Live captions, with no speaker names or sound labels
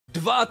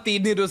2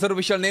 týdny dozadu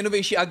vyšel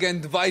nejnovější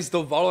agent Vyse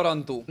do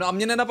Valorantu. No a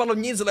mě nenapadlo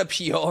nic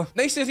lepšího,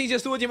 než si říct, že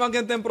s tím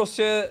agentem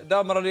prostě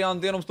dám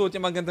radiant jenom s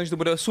tím agentem, že to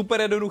bude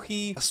super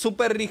jednoduchý a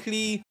super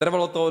rychlý.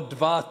 Trvalo to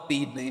 2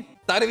 týdny.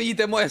 Tady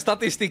vidíte moje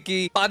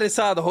statistiky,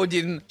 50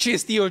 hodin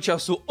čistého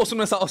času,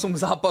 88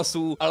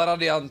 zápasů, ale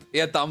Radiant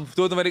je tam. V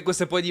tomto videu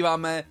se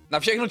podíváme na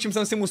všechno, čím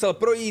jsem si musel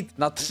projít,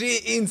 na 3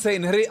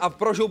 insane hry a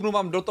prošoupnu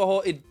vám do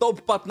toho i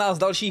top 15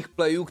 dalších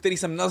playů, který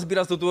jsem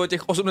nazbíral do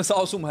těch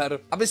 88 her.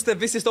 Abyste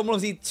vy si z toho mohli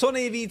vzít co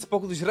nejvíc,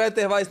 pokud už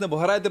hrajete Vyse nebo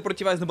hrajete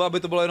proti Vyse, nebo aby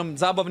to bylo jenom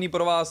zábavný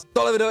pro vás.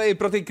 Tohle video je i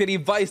pro ty, který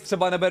Vyse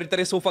třeba neberou,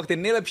 tady jsou fakt ty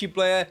nejlepší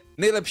playe,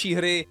 nejlepší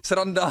hry,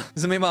 sranda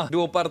s mýma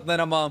duo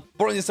partnerama.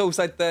 Plně se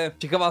usaďte,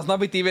 čeká vás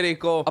nabitý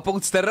videjko. A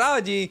pokud jste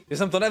rádi, že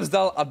jsem to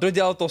nevzdal a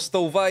dodělal to s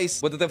tou Vyse,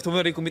 budete v tom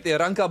videu mít i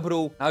rank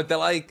upru, nahoďte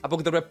like a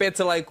pokud to bude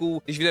 500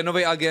 lajků, když vyjde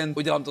nový agent,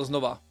 udělám to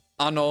znova.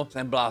 Ano,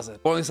 jsem blázen.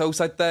 Plně se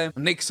usaďte,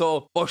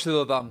 Nixo, pošli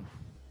to tam.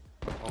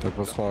 Tak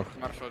poslách.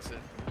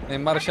 Nej,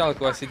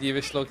 maršálku, asi ti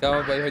vyšlo,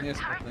 kámo, bají hodně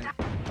smutný.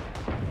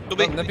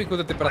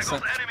 Nepikujte ty prase.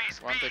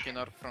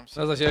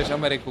 Nezažiješ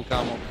Ameriku,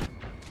 kámo.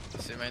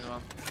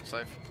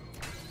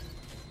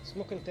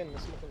 Smoking 10,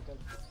 smoking 10.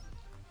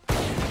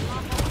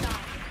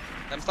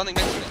 I'm standing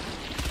next to me.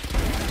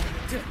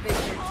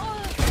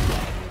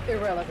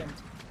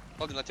 Irrelevant.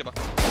 Hodin na teba.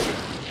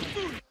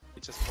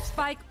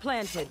 Spike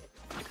planted.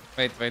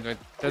 Wait.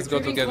 Let's go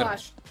together.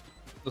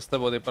 Dostal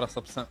body,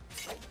 prasa pse.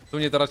 Tu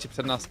mě to radši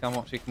před nás,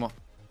 kámo, šikmo.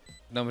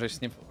 Domřeš s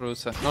ním v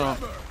produce. No.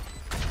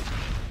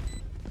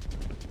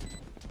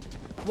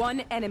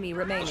 One enemy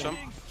remaining.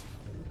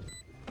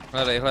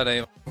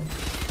 Hledej.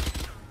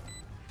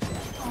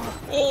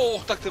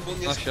 Tak to byl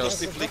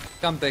neskutočný flick.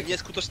 Kam tek?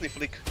 Neskutočný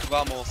flick.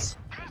 Vamos.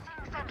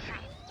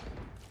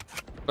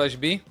 Flash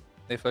B?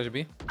 They flash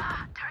B?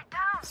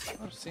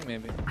 Or C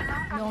maybe.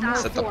 No,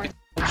 Set up.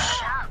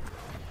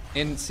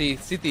 In C,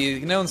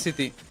 city, neon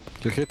city.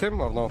 You hit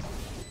him or no?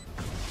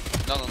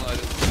 No, I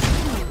didn't.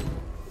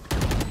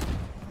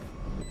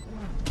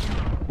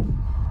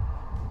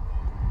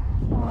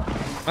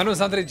 Minus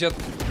 100 jet.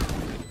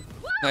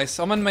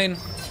 Nice, Omen main.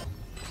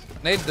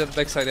 Nade the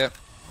backside, yeah.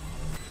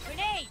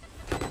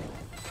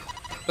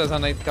 To je za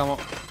nade, kámo.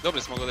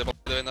 Dobrý jsme mohli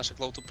jebali naše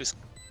cloud tu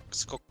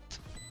skok.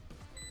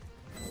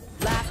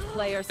 Last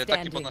player Je taky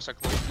standing. pod naša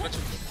cloud.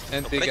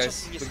 NT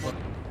guys.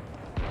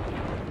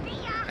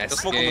 To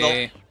smoku dal.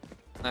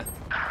 Ne.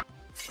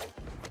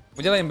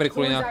 Udělej jim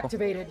brikuli nějakou.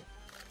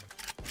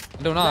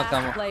 Jdou na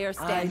kámo. Last player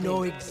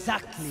standing.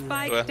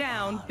 Spike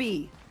down B.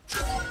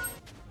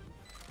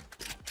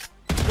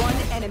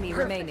 One enemy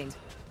remaining.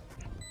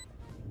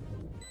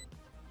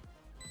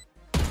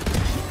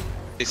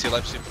 Ty jsi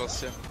lepší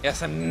prostě. Já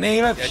jsem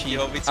nejlepší.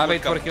 A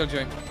wait for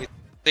killjoy.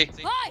 Ty.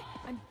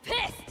 I'm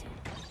pissed.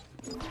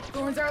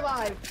 Thorns are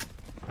alive.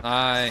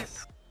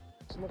 Nice.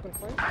 Smoking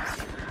flank.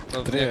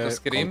 Dobře, jako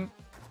scream.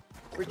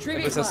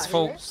 Retrieving Aby se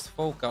flash.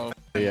 sfoukal.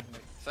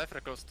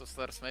 Cypher close to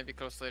stairs, maybe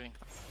close laning.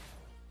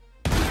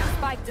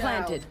 Spike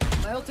planted.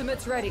 My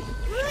ultimate's ready.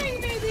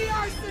 Bring me the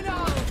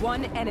arsenal.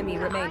 One enemy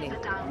remaining.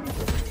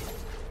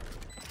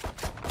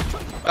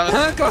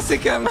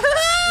 Klasikem.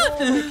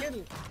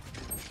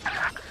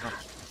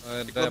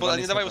 No bo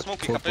nedávajú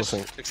smoky, chápeš?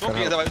 Jak smoky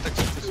nedávajú, tak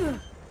čo chceš?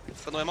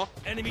 Stanujeme ho?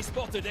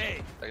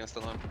 Tak jen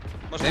stanujeme.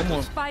 Možná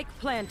ult. Spike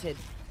planted.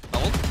 Na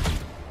ult?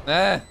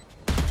 Ne.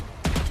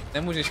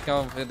 Nemůžeš,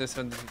 kámo, jde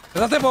se drží.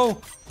 Za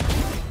tebou!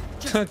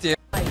 Co tě?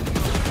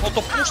 No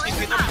to puští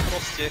ty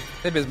prostě.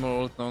 Ty bys mohl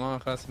ultnout, no,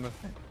 chvíli jsem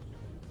mrtvý.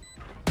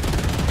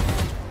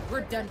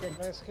 Redundant.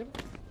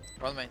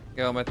 One main.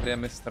 Geometrie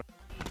mistr.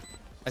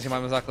 Takže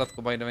máme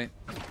základku, by the way.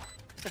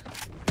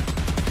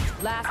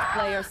 Last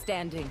player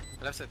standing.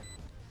 Left side.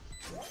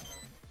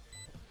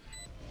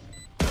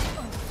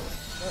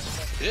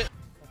 Je.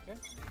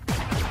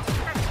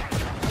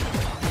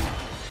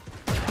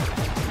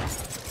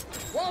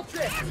 Wall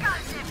trip.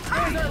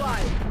 Thorns are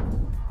alive.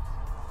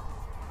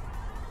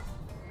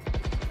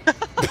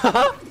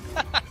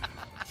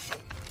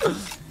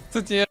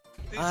 Co ti je?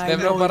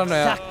 Nebrou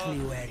paranoja.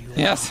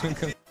 Já jsem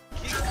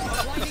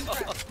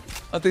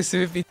a ty si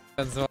vypít.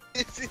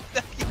 Jsi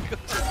taky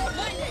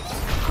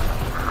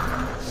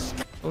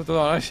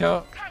To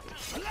našel.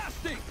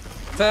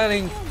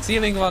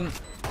 Ceiling one.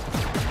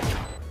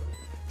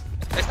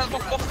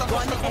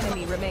 One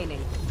enemy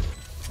remaining.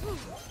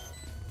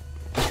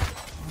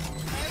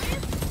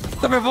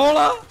 To je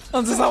vola!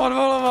 On se sám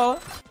odvoloval.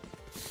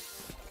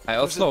 A je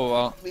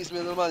odslouval. My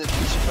jsme normálně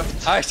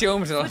A ještě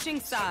umřel.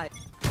 Switching side.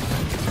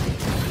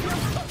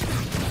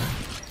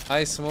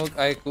 I smoke,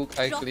 I cook,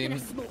 I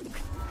clean.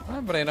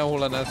 Dobrý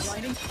nahulenec.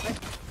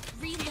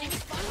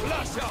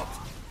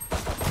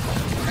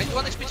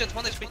 One HP, chat,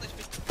 one HP.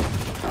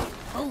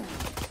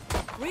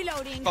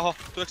 Reloading. Aha,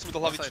 tu jak si mi to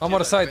hlavičku. One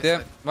more side,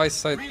 yeah. Vyse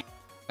side.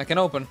 I can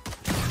open.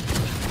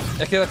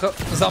 Jak je takhle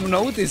za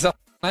mnou, ty za...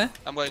 ne?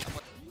 Tam budeš.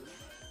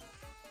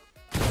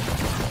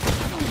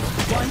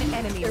 One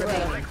enemy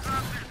remaining.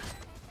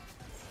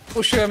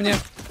 Pušuje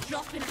mě.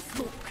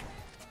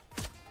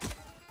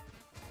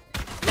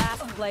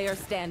 Last player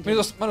Mi standing.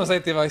 to, manu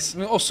zajít ty Vyse,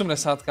 mi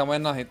 80 kámo,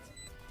 jen na hit.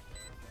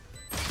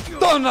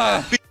 To ne!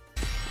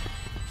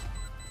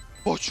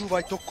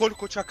 Počúvaj to,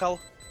 koľko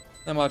čakal.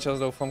 Nemá čas,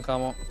 doufám,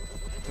 kámo.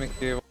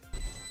 Miky.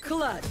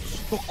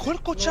 Clutch. To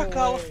koľko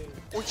čakal?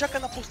 On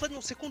čaká na poslednú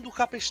sekundu,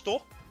 chápeš to?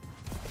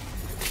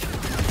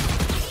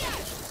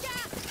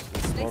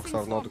 Smokes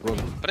are not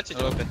good. Prečo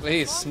ti robí?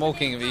 He's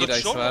smoking weed,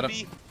 I To čo swear.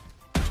 robí?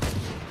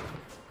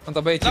 On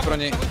to bejtí pro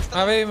něj.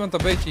 Já vím, on to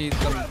bejtí.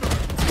 Tam.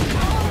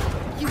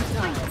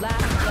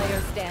 Last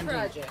player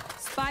standing.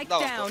 Spike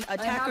Dalo to. down, I have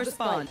attacker the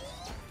spawn.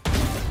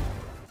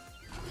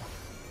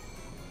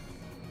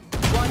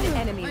 One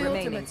enemy My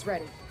remaining. ultimate's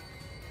ready.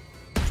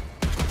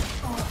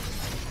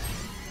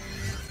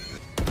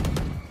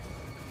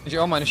 Že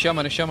oman,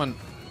 shaman.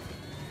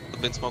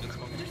 Been smoke.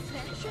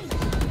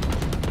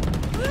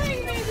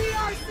 Bring me the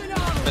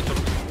arsenal!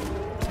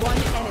 One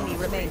enemy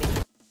remaining.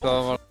 To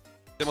vole.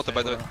 Jdem o to,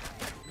 by the way.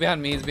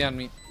 Behind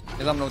me.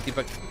 Je za mnou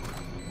týpek.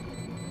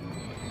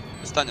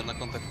 Stanem na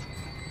kontakt.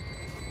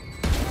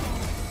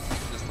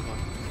 Nestanujem.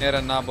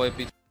 Jeden náboj,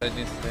 pič.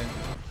 Jedný stej.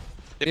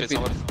 Typy Typy.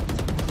 jsou hory.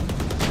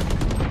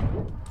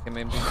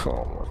 Maybe.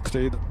 Oh,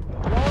 creed.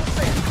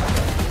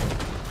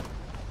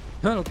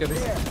 Look at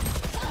this.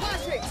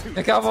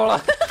 Jaká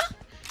vola.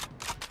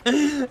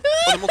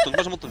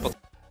 Může mutnout.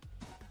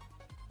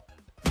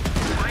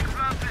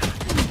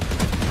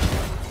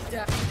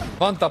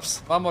 One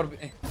taps, one more.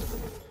 One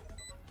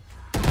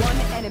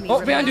enemy Oh,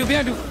 remaining.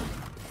 behind you.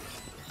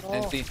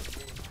 Empty.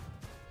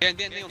 Bien,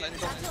 una.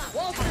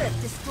 Wall trip.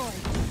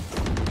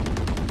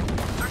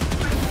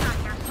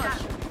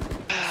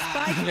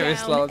 Spike Mě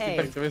vyslal, down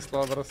týpek A. tě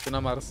vyslal prostě na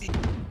Mars.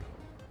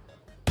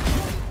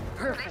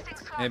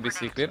 Maybe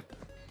see clear.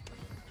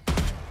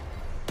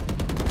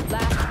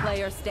 Last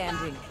player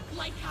standing.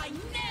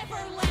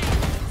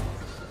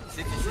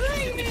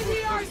 Bring me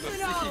the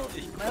arsenal!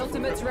 My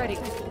ultimate's ready.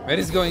 Where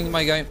is going,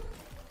 my guy?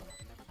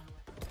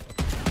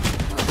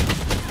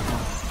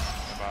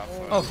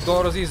 Of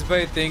course he's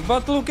baiting,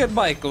 but look at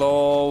my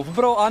clove.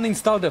 Bro,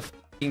 uninstall the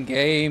f***ing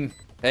game.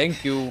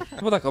 Thank you.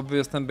 Nebo tak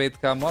obvious ten bait,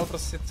 kámo, ale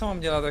prostě co mám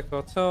dělat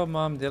jako, co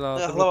mám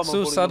dělat?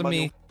 Susad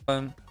mi.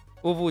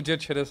 Uvu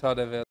Jet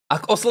 69. A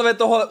k oslavě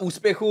tohohle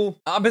úspěchu,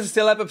 a aby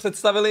si lépe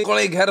představili,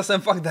 kolik her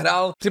jsem fakt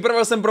hrál,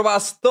 připravil jsem pro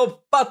vás top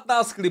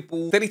 15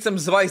 klipů, který jsem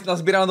z Vyse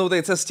nazbíral na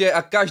té cestě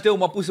a každou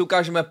mapu si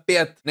ukážeme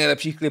 5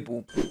 nejlepších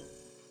klipů.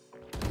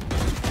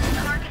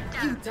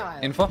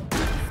 Info?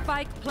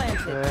 Spike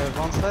planted.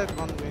 One side,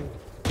 one wing.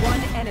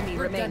 One enemy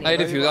remaining. I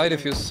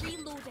defuse.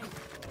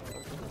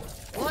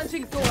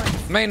 Launching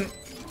thorns. Main.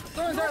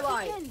 Thorns are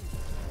live.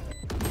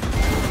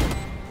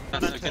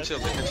 We can chill.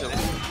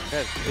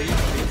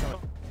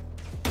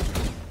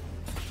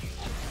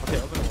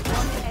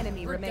 One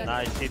enemy remaining.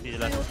 Nice, city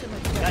left.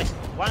 Guys,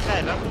 one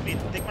guy, run to mid.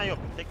 Take my op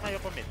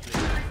on mid, please.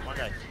 One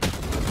guy.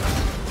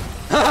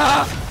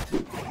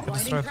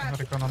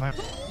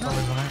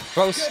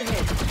 Close.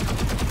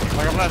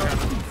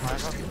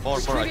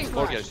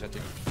 Four gears, I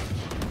think.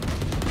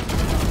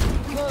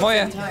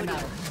 Moje.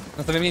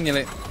 No to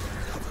vyměnili.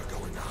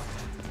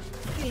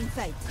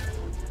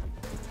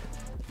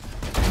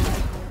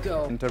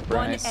 Go. One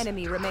Enterprise.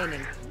 enemy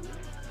remaining.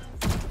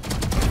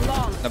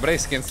 Dobrý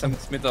skin jsem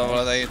mi to,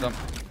 vole, tady to.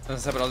 Jsem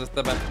se sebral ze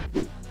tebe.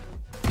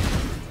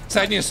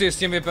 Sedni si s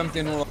tím vypem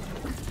ty nulo.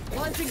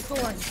 Launching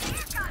thorns.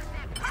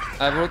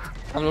 I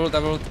will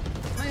ult.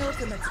 My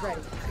ultimate's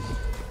ready.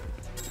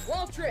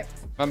 Wall trip.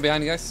 One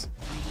behind, guys.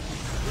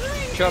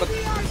 Short.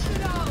 The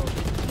arsenal!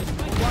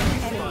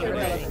 One enemy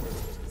remaining.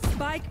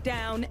 Spike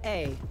down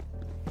A.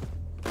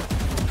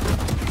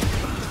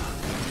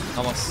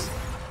 Vamos.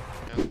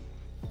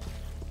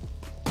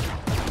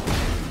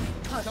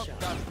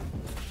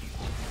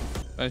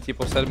 Letí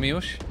po 7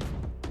 už.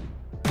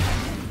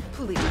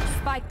 Please.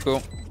 Spike.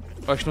 Cool.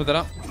 Pašnu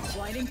teda.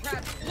 Blinding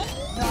prep.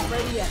 Not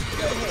ready yet.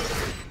 Go ahead.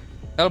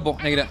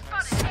 Elbow, někde.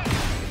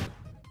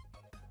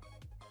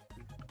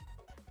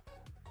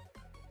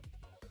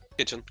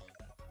 Kitchen.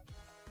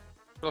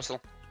 Dostal.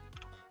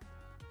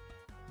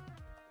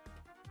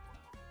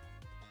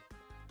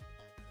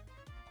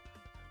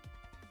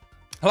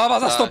 Hlava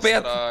za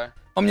 105. Nice.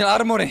 On měl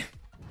armory.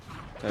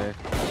 Hey,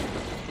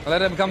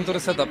 Let him come to the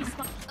setup.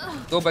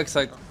 Go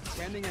backside.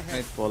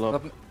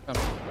 follow.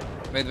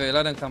 Wait,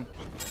 let him come.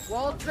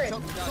 Wall trip.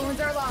 Thorns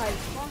are live.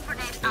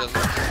 Nice.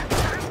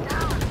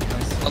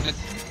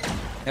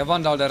 Yeah,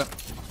 one down there.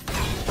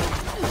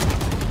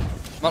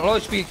 Low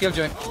HP,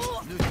 Killjoy.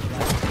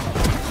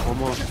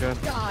 Almost, Jen.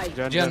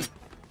 Die. Jen.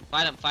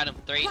 Fight him.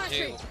 3,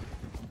 2.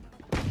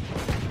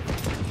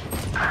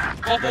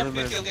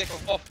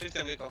 Off,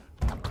 please go.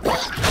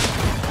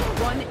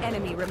 One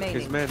enemy He's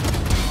remaining. mid.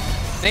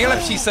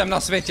 Nejlepší jsem na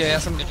světě, já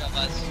jsem...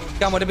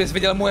 Kámo, kdybys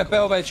viděl moje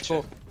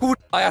POVčko.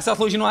 Kurva, já se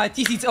zasloužím na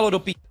 1000 elo do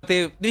pí.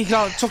 Ty, kdybych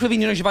hrál cokoliv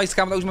jiný než Vyse,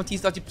 kámo, tak už mám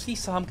 1000 a ti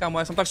přísahám, kámo,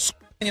 já jsem tak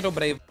skutečně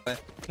dobrý, vole.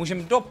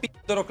 Můžem do pí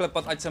to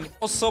doklepat, ať jsem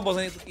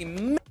osobozený taký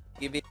mega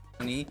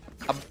vyjebaný.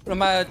 A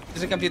normálně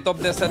říkám ti top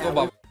 10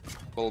 obav.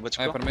 Ball, bitch,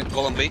 Aj, go. permit.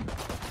 Go on B.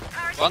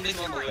 One B.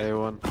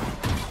 A1.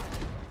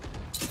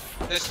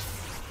 This.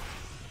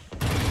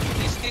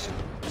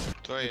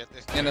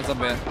 Jeden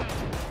zabije.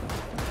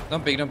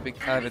 Don't pick,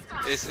 I have it.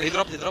 He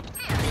dropped.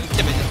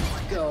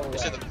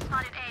 Ještě jeden.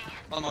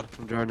 One more.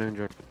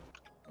 Journey.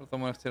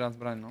 Tomu nechci dát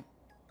zbraň, no.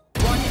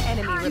 One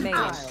enemy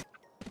remaining.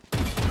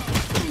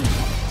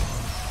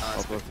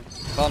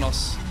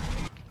 Thanos.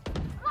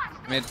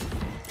 Mid.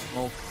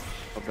 Move.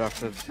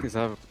 Abducted. He's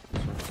heaven.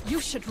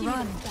 You should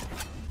run.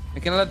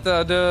 You can let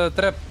the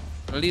trap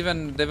leave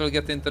and they will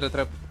get into the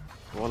trap.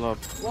 One up.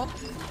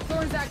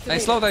 Thorns activated.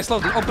 Nice slow.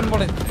 Open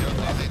volley.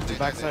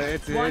 Backside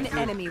 80. One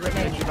enemy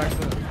remaining.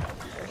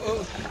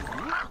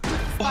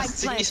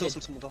 Spike Jsem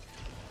planted. mu dal.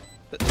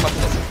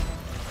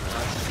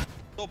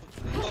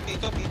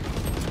 Topi.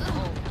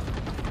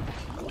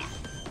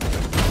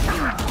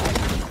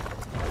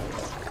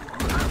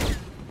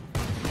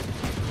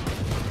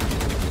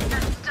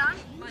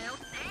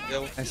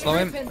 Jo. Nice slow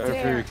him. Rip and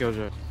Every tear.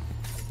 killjoy.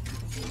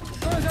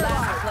 Thorns are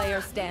Last alive.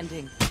 player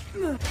standing.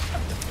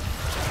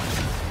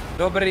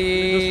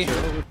 Dobrý.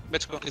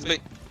 Bečko, it's B.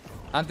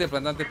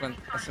 Antiplant.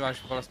 Asi máš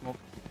pole smoke.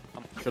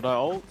 Should I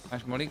ult?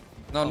 Máš molík?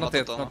 No, not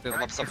yet.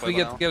 Mapsa If we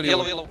get kill you.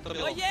 Yellow.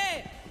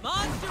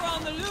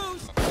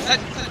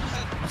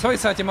 Co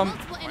já tě mám?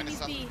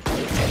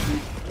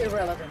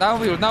 Irrelevant.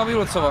 Na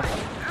wheel, co?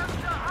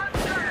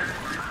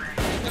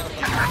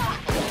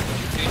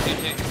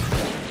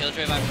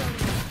 Killjoy Viper.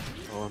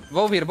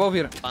 Bow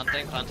here.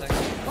 Planting.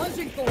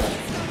 Lunging thorns.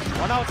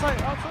 One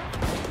outside.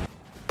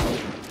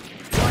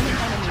 One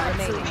enemy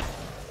remaining.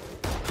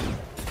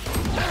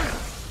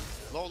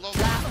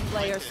 Last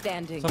player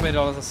standing. Co mi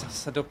dal zase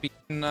se do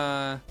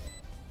na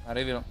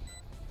reveal.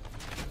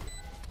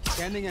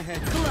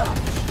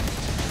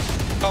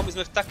 Kámo, my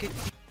sme v takej...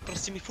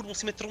 Proste my furt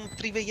musíme tromnúť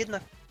 3v1.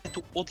 Tu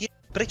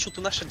prečo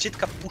tu naša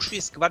jetka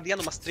pušuje s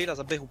Guardianom a strieľa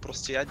za behu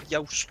proste.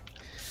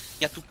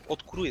 Ja tu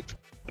odkurujem.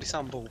 Pri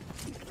sám bohu.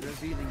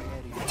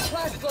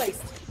 Flash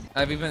placed.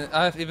 I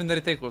have even the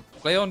retake ult.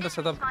 Play on the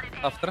setup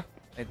after.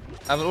 Wait.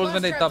 I will ult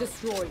when they Flash trap top.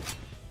 destroyed.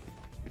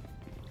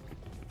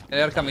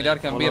 They are coming, be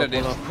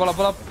ready. Pull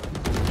up.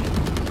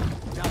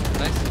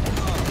 Nice.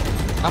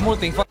 I'm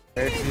ulting, fuck.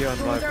 80 on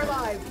Thorns are Viper.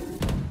 alive.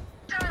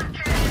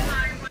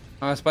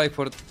 I'm a spike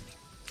for it.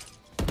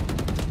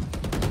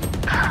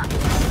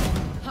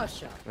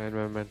 Hush up.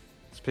 Man.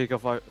 Peek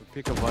of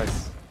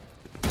Vyse.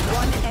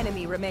 One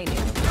enemy remaining.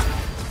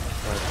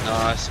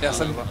 Nice. Já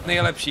jsem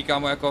nejlepší,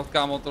 kámo,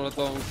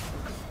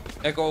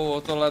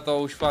 tohleto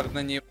už fakt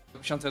není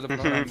šance to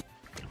prohrát.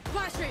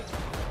 Flashing.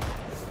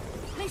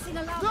 Placing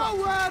alarm.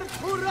 Nowhere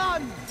to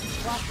run.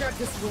 Flash trap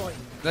destroyed.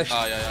 Dash.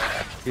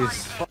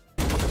 He's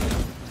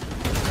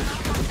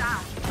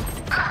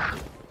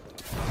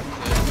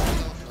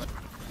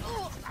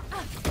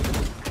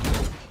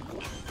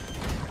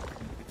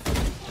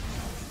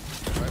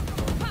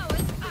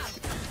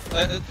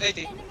Powers up.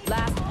 80.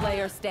 Last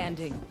player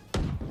standing.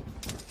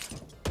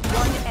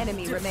 One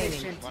enemy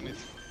remaining.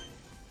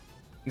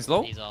 He's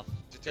low? He's off.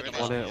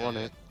 one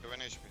hit.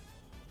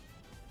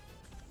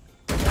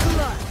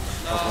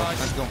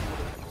 Let's go.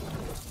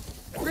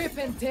 Rip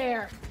and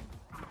tear.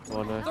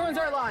 One hit. Thorns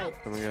are alive.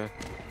 Coming here.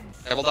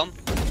 Level down.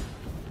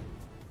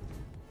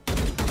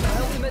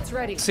 Ultimate's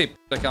ready. Si,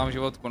 kámo,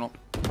 životku, no.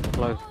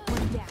 Close.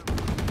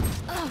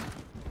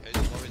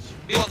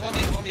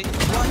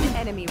 One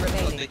enemy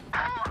remaining.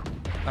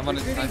 Tam on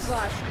Retrieving nice.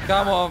 flash.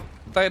 Kámo,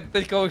 tady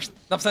teďka už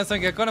napsal jsem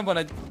Gecko, nebo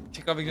ne?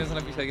 Čekal bych, že se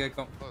napíše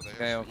Gecko.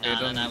 Okay,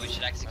 No, we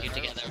should execute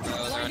together, bro.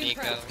 They're on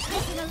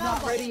eco.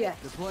 Not ready yet.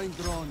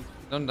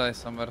 don't die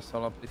somewhere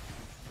solo, please.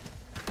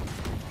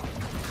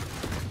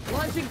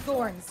 Launching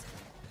thorns.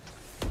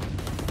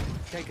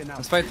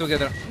 Let's fight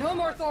together. No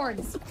more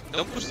thorns.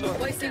 Don't push so.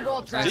 Placing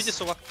wall trap. Jde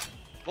Sova.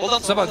 Hold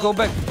on. Soba, go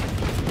back.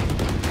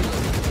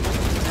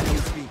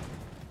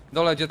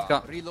 Dole,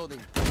 jetka.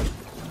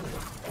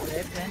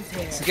 Rip and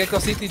tear. Gecko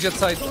city, jet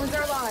side. Thorns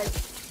are alive.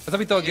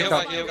 Zabij toho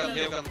Gecka.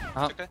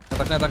 Aha,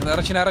 tak ne,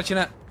 radši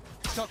ne.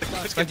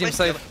 Snažím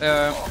save.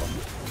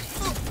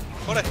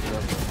 Hore. Strike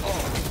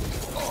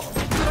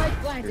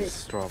planted.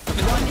 He's drop.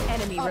 One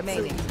enemy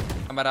remaining.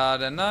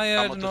 Kamaráde,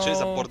 Kámo, to čo je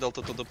za najednou. bordel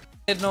toto do...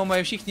 Najednou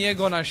mají všichni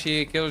ego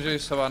naši,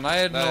 Killjoysova,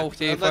 najednou Ne,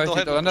 chtějí ne, to fajtit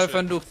headlock, to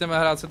Underfendu, chceme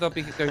hrát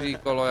setupy každý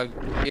kolo, jak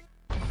je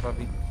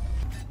baví.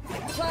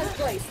 Flash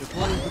placed.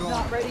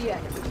 Not ready yet.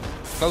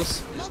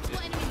 Close.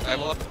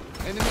 Level up.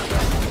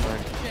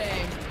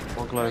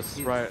 One close.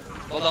 Right.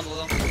 Hold on.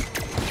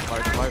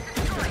 Five.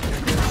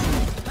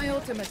 My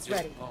ultimate's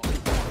ready.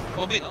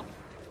 Obi, no?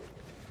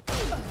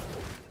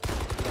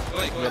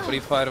 Free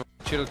fire,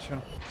 chill.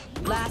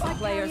 Last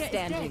player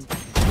standing.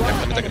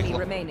 One enemy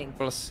remaining.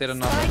 Plus 1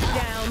 na Spike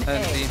down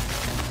empty. A.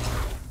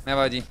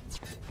 Nevadí.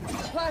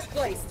 Flash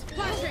placed.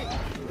 Flashing.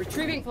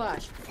 Retrieving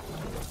flash.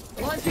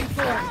 Launching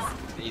thorns.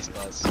 These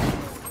guys.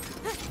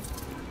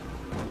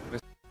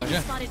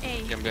 Takže?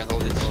 Can be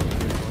hold it.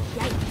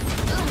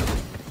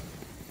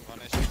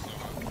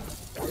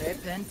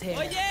 Rip and tear.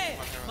 Oh yeah!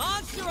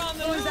 Monster on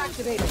the Thorns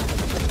activated.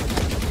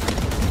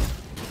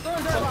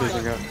 Thorns are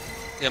Pushing alive.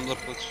 up. Jem lord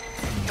push.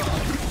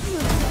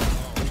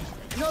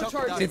 No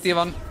charges. City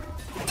one.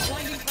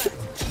 Blinding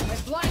flash. I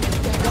blinded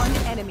them. One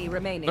enemy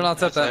remaining. Byl na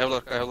CT. I have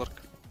lurk.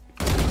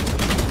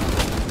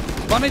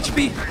 1 HP.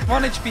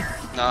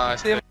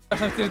 Nice. Ty, já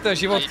jsem chtěl, že to je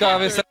životka a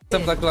vy se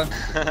Jsem takhle.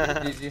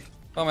 GG.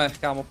 Máme,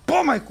 kámo.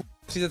 Pome,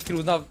 30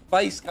 kg na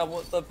Vyse,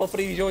 kámo. To je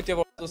poprvé v životě,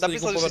 vole. To se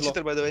Napísal, že jsi povedlo.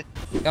 cheater, by the way.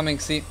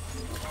 Coming, see.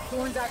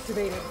 Thorns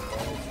activated.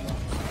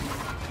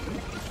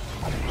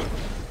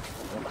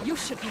 You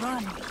should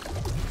run.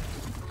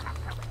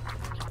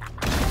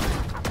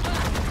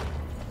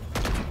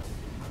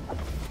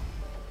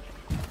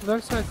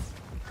 Dark side.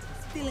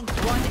 Stealing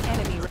one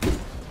enemy.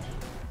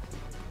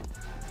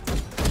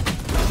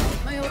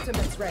 My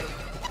ultimate's ready.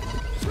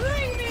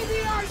 Bring me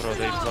the Bro,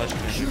 they arsenal! flashed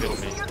me, you killed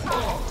me.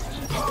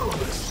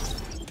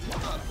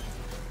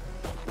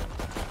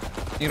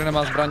 Nikdo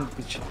nemá zbraň,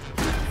 pič.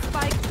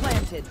 Spike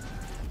planted.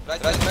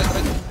 Right.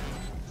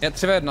 Je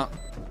 3v1.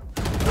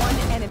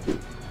 One enemy.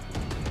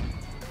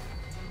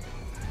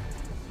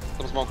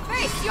 Tam smoke.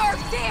 Face your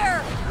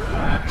fear!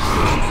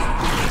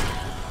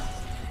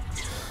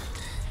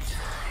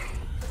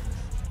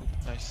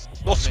 Nice.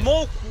 No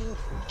smoke!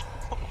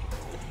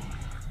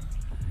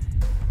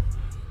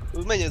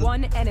 Méně to.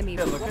 One enemy.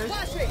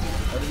 Flashing!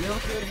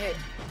 Good hit.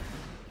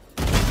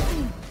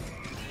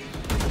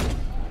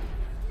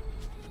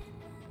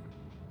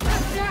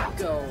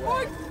 Go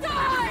or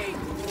die!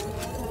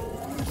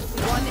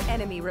 One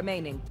enemy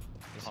remaining.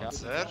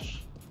 CANTZER.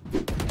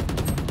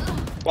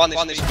 One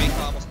HP,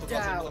 kámo, 120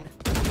 Down. tam.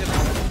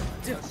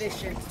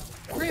 Deficient.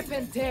 Rip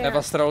and tear.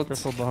 Neba strout.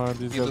 Careful behind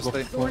these You guys. just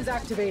stay. Thorns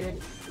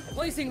activated.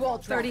 Placing wall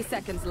trap. 30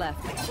 seconds left.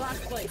 Flash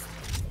placed.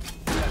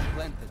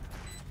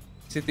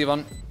 City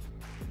one.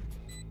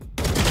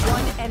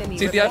 One enemy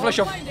City, I remaining. flash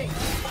off.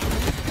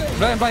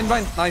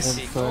 Blind.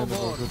 Nice.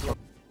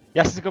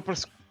 Já jsem si koupil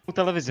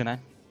televizi, ne?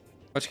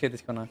 Počkej,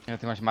 teďko ne. Jo,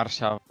 ty máš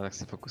Marshall, tak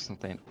se fokusnu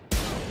tady.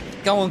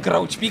 Kam on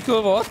crouch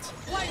peekl, what?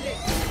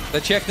 To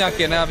je Čech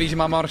nějaký, ne? A víš, že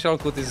má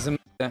maršalku, ty zmře.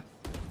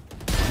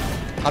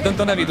 A ten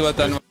to neví, tu je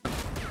ten.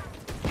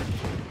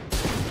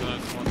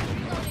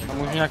 A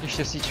můžu nějaký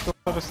štěstíčko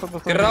dostat do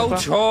toho?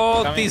 Crouch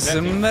ho, ty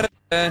zmře.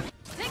 Take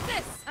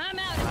this. I'm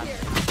out of here.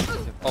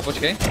 O,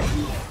 počkej.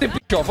 Ty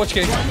pičo,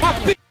 počkej. A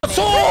pičo,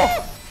 co?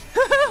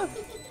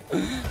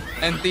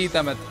 NT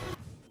temet.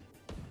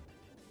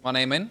 One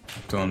aim in.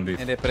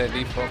 Jde pre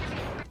default.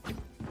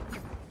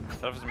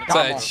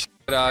 Ceč,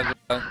 rád,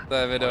 to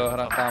je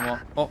videohra, kámo.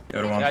 O,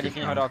 Já díky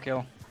něho dal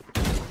kill.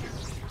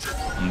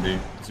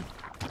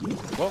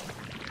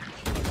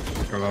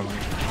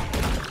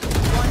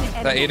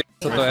 to je idiot,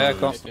 co to je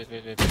jako.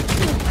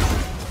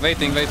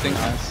 Waiting.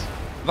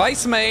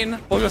 Vyse main,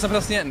 použil jsem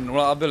přesně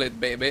 0 abilit,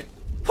 baby.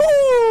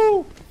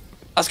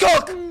 A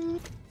skok!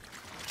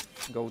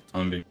 Goat.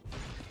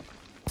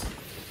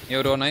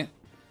 Jo, nej.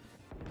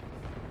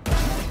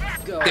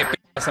 Ty p***,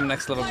 já jsem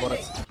next level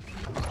borec.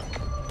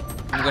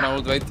 I'm gonna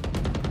ult, wait.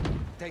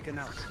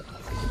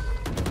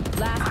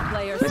 Last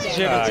player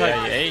Že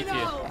standing.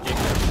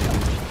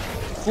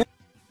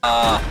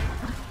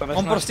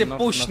 On prostě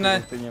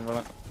pushne.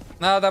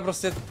 Nada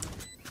prostě.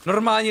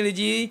 Normální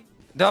lidi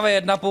dávají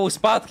jedna pou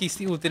zpátky z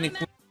té ultiny.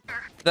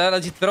 To je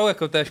legit throw,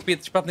 jako to je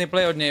špatný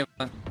play od něj.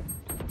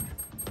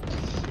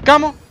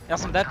 Kámo, já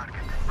jsem dead.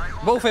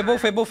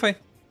 Boufej.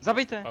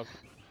 Zabijte.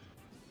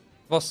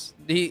 Boss,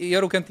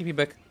 Yoru can TP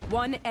back.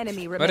 One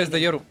enemy Where is the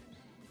remaining. Yoru?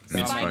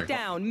 Spike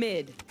down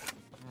mid.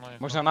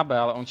 Možná na B,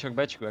 ale on čel k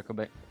Bčku,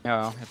 jakoby.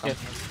 Jo, je tam.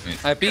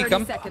 I peek 30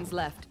 him. seconds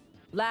left.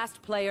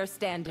 Last player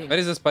standing.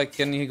 Where is the spike?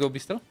 Can he go be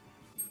still?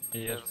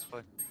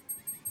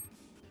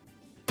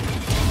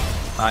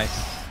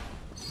 Nice.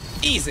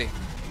 Easy.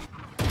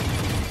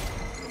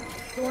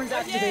 Thorns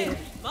activated.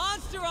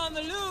 Monster on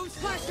the loose.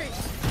 Flashing.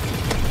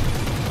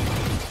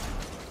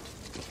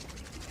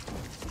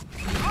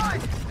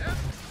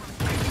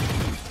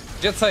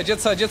 Jet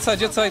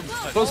side.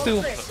 Close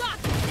to.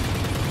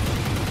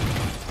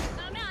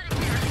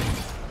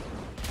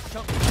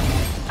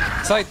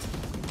 Side.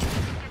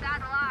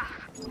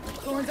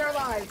 Thorns are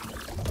alive.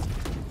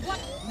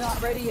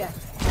 Not ready yet.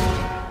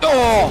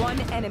 Oh! One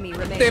enemy Ty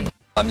remaining.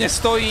 a mě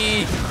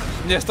stojí.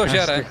 Mě to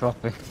žere.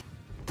 Chlapy.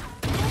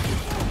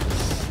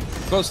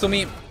 Close to me.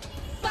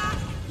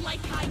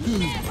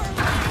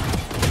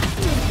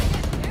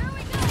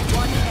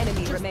 One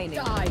enemy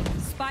remaining. Die.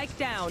 Spike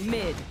down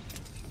mid.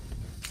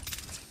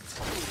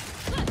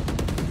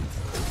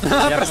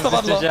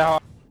 Prestovadlo.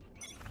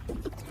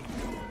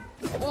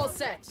 All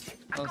set.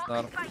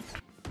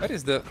 Where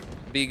is the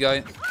big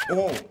guy?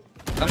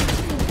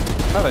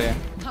 Tady je.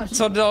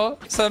 Co dal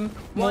jsem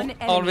mu One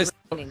enemy always.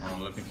 remaining.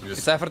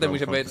 Cypher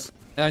může být.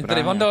 Já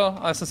tady vandal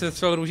a já jsem si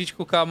vystřelil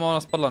růžičku, kámo, a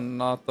ona spadla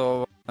na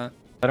to.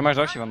 Tady máš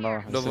další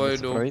vandala. Do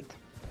Voidu.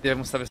 Je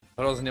mu stavět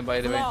hrozně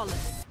by the way.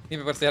 Ní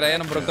prostě hraje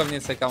jenom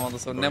brokovnice, kámo, to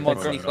jsou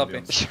nemocní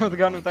chlapi.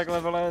 Shotgunu takhle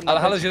vole. Ale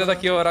hele, že do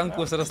takového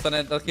ranku se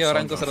dostane,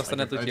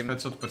 tu tím.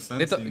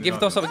 Je to,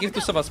 give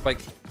to soba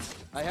spike.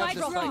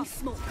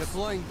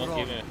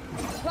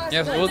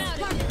 Yes, ult.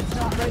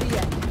 Not ready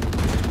yet.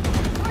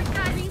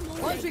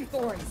 Launching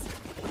thorns.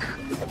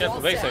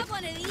 All set.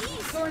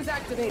 Thorns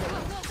activated.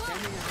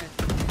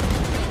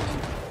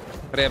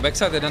 Prý je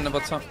backside jeden nebo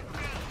co?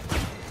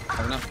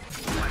 Tak ne.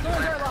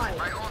 Thorns are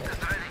alive.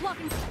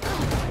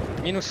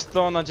 Minus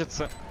 100 na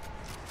jetce.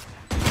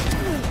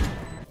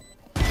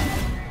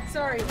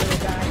 Sorry, little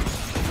guy.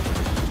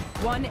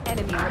 One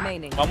enemy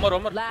remaining. One more.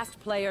 Last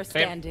player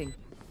standing.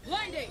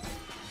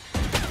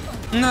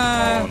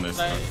 Ne.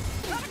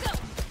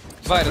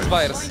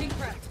 Virus.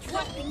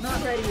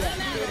 Not ready yet.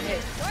 Good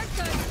hit.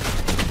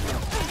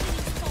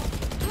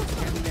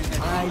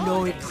 I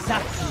know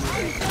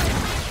exactly.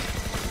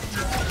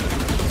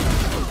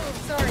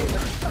 Sorry.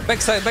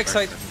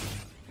 Backside.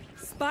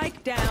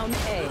 Spike down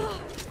A.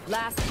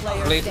 Last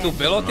player Blade tu standing.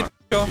 bylo, ty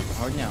p***o.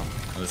 Hodně.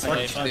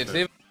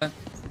 Ty.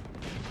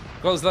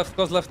 Close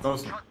left.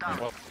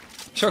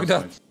 Shock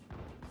dát.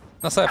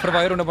 Na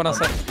Cypherwiru nebo na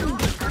Cypher?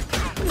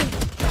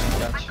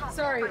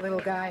 Sorry,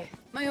 little guy.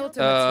 My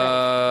ultimate's ready.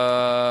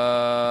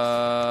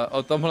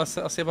 O tomhle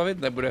se asi bavit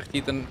nebude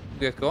chtít ten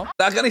jako.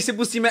 Tak a než si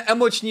pustíme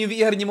emoční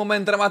výherní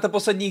moment, tady máte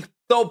posledních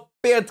top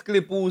 5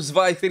 klipů z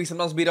Vyse, který jsem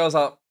nazbíral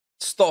za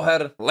 100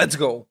 her. Let's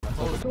go.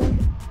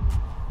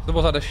 To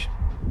bylo zadeš.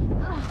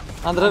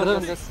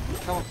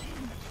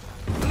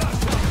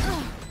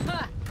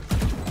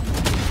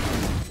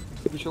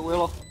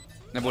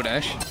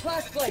 Nebudeš.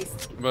 Flash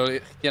placed. Byl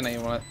chtěnej,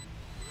 ale.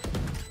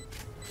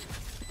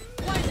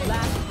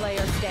 Last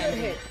player Good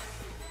standing. hit.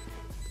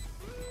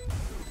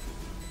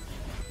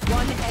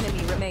 One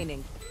enemy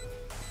remaining.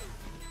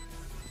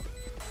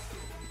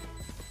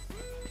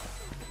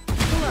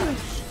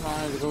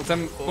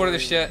 Jsem furt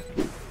ještě.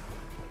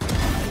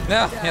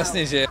 Ne,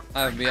 jasně, že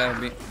AFB.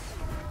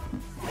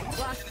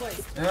 Flash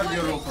placed. Good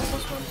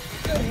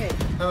hit.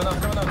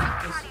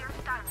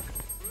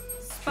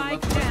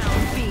 Spike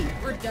down B.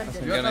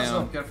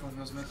 Redundant.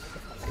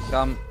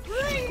 Tam.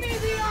 Bring me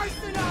the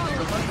arsenal!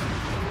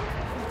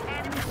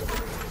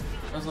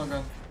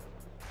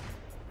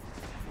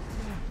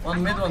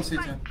 One mid, one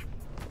CT.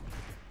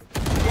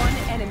 One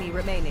enemy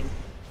remaining.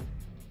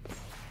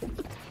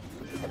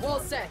 Wall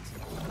set.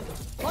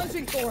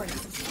 Launching thorns.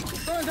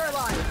 Thorns are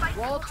live.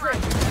 Wall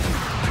tripped.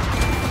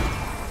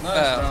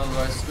 Nice round,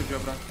 Vyse. Good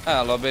job, bro.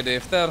 Lobby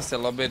div, terce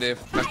lobby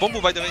div. Máš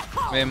bombu, by the way.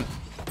 Vím.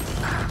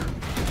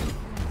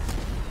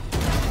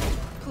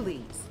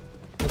 Please.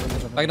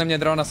 Tak na mě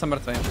drona, jsem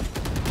mrtvý.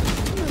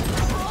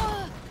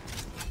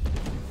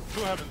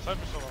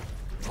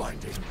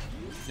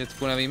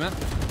 Dětku nevíme?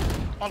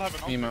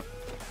 Víme.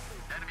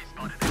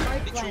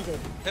 Spike planted.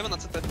 Heaven na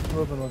CT.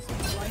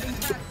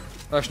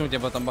 Dašnu tě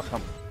potom,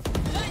 bacha.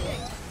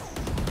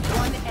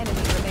 One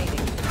enemy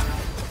remaining.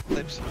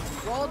 Lepší.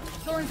 Wall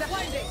thorns are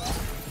blinding.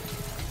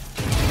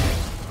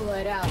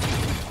 Bled out.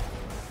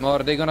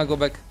 More, they gonna go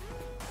back.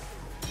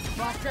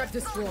 Mock trap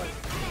destroyed.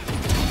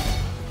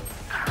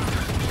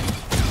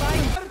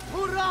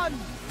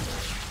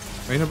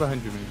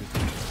 Behind you, maybe.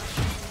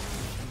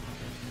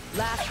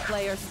 Last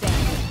player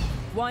standing.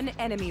 One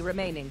enemy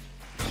remaining.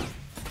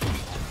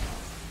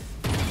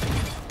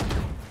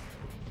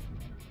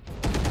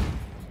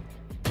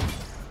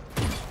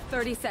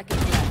 Thirty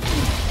seconds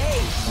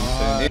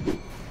left.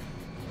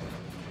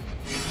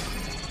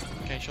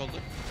 Okay,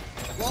 shoulder.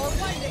 Wall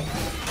blinding.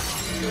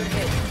 Good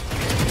hit.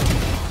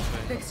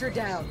 Fixer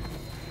down.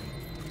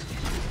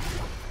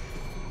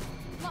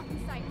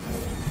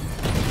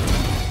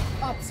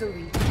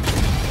 Obsolete.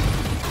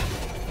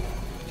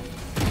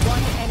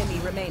 One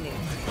enemy remaining.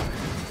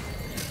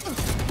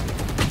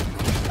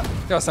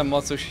 Chtěl jsem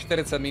moc, už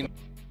 40 minut.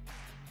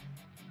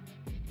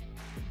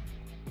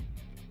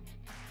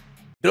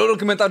 Do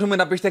komentářů mi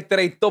napište,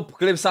 který top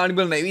klip se vám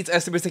líbil nejvíc a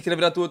jestli byste chtěli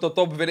vydat tuto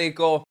top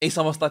videjko i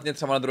samostatně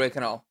třeba na druhý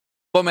kanál.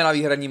 Pojďme na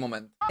výhradní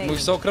moment. Můj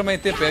soukromý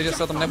tip je, že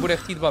se o tom nebude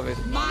chtít bavit.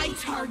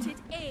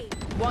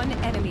 One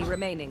enemy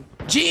remaining.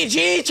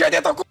 GG, čet,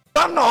 je to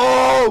za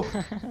mnou!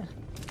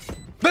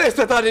 Byli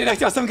jste tady,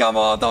 nechtěl jsem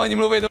kámo tam ani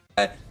mluvit,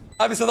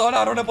 aby se toho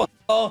náhodou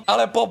neposlalo,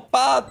 ale po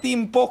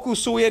 5.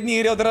 pokusu jedné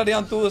hry od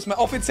Radiantu jsme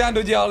oficiálně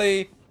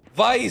dodělali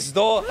Vyse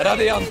do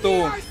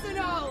Radiantu.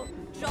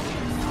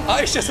 A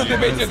ještě jsem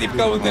vybejtil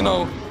týpka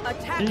ultinou.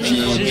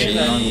 GG.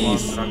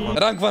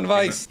 Rank 1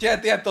 Vyse,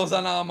 čet, je to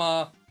za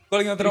náma.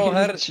 Kolik na trvalo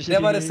her?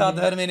 90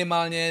 her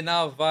minimálně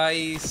na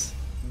Vyse.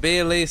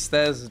 Byli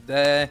jste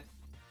zde.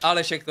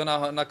 Alešek to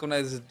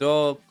nakonec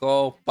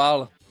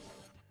dokopal.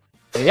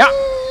 Ja!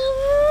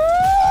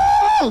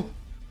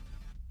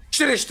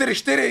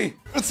 4.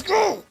 Let's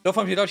go!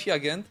 Doufám, že další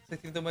agent, se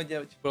kterým to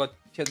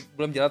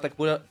budeme dělat, tak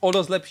bude o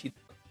dost lepší.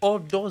 O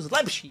dost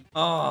lepší.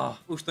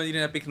 Už to nikdy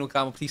nepiknu,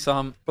 kámo,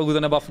 přísahám. Pokud to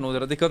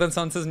nebafnu. Teďko ten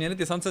sance změny,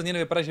 ty sance změny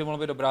vypadá, že mohla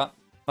být dobrá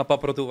mapa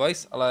pro tu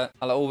Vyse,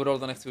 ale overall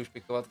to nechci už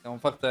pikovat, kámo.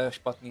 Fakt to je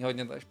špatný,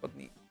 hodně to je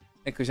špatný.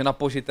 Jakože na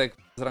požitek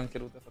z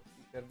rankedu, to je fakt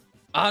špatný.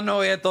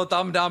 Ano, je to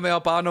tam, dámy a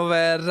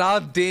pánové,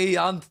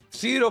 Radiant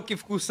 3 roky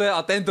v kuse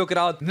a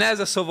tentokrát ne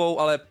se Sovou,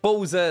 ale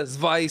pouze z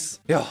Vyse.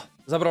 Jo.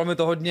 Zabralo mi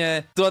to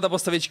hodně, tuhle ta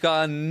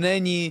postavička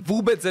není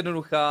vůbec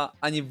jednoduchá,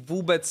 ani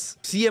vůbec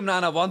příjemná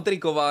na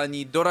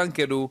one-trickování do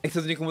rankedu.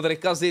 Nechci to někomu tady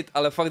kazit,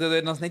 ale fakt je to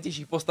jedna z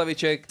nejtěžších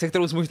postaviček, se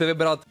kterou si můžete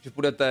vybrat, že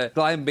budete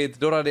climbit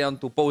do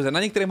Radiantu pouze. Na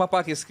některých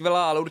mapách je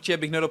skvělá, ale určitě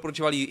bych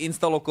nedoporučoval ji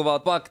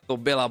instalokovat, pak to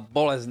byla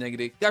bolest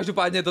někdy.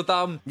 Každopádně je to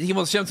tam, díky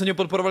moc všem, co mě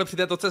podporovali při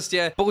této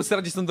cestě. Pokud jste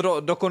rádi, že jsem to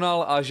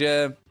dokonal a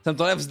že jsem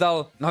to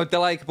nevzdal. Nahoďte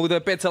like, pokud je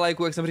 500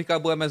 lajků, jak jsem říkal,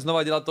 budeme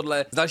znova dělat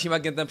tohle s dalším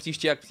agentem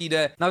příště, jak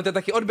přijde. Nahoďte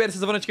taky odběr se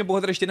zvonečkem,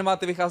 pokud ještě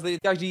nemáte, vychází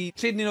každý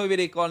 3 dny nový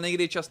videjko, ale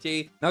někdy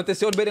častěji. Nahoďte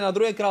si odběry na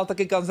druhý kanál,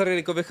 taky CANTZER,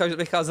 jako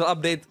vycházel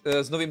update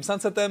s novým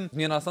sunsetem.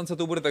 Změna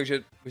sunsetu bude, takže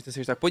můžete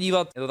si už tak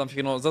podívat. Je to tam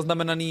všechno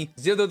zaznamenaný.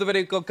 Sdělte to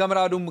videjko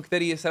kamarádům,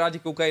 který se rádi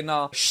koukají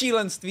na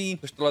šílenství,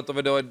 což tohleto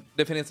video je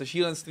definice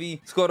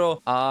šílenství skoro.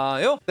 A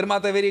jo, tady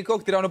máte videjko,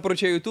 které vám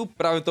doporučuje YouTube,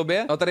 právě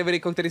tobě. A tady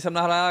videjko, který jsem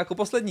nahrál jako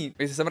poslední.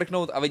 Můžete se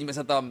mrknout a vidíme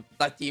se tam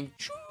zatím.